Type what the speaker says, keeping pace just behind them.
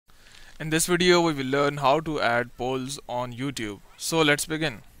In this video, we will learn how to add polls on YouTube. So let's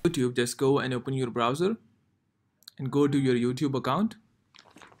begin. YouTube, just go and open your browser and go to your YouTube account.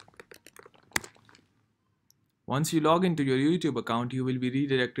 Once you log into your YouTube account, you will be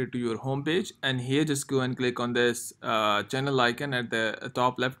redirected to your home page, and here just go and click on this channel icon at the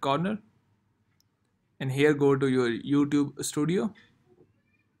top left corner, and here go to your YouTube studio.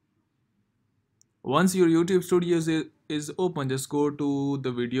 Once your YouTube studio is open, just go to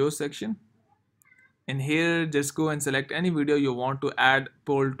the video section, and here just go and select any video you want to add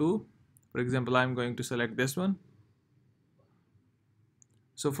poll to. For example, I'm going to select this one.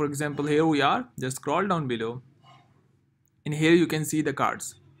 So for example, here we are. Just scroll down below, and here you can see the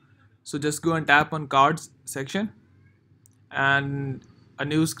cards. So just go and tap on cards section, and a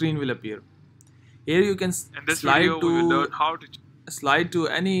new screen will appear. Here you can slide to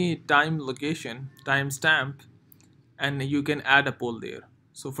any time location, timestamp, and you can add a poll there.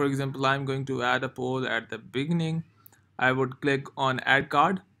 So for example, I'm going to add a poll at the beginning. I would click on add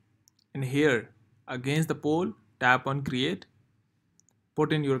card, and here against the poll, tap on create,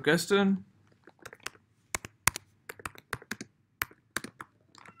 put in your question,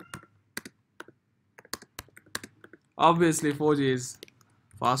 obviously 4G is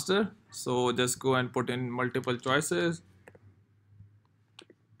faster, so just go and put in multiple choices.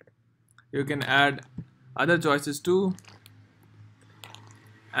 You can add other choices too,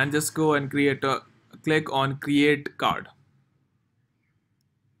 and just go and click on create card.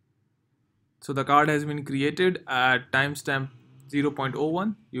 So the card has been created at timestamp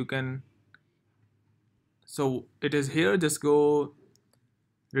 0.01. You can, so it is here. Just go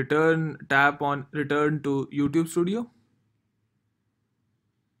tap on return to YouTube studio.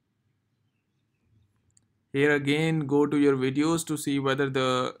 Here again, go to your videos to see whether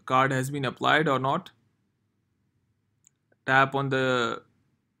the card has been applied or not. Tap on the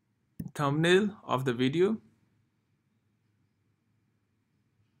thumbnail of the video.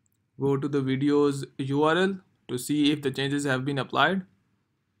 Go to the video's URL to see if the changes have been applied.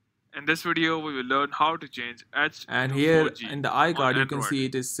 In this video, we will learn how to change H and to here 4G in the icon you can Android. see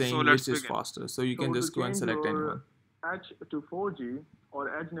it is saying which is faster, so you can just go and select anyone. H to 4G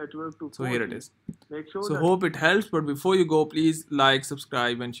or Edge network to 4G. So here it is. Make sure so hope it helps, but before you go, please like,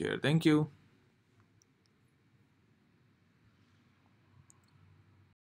 subscribe and share. Thank you.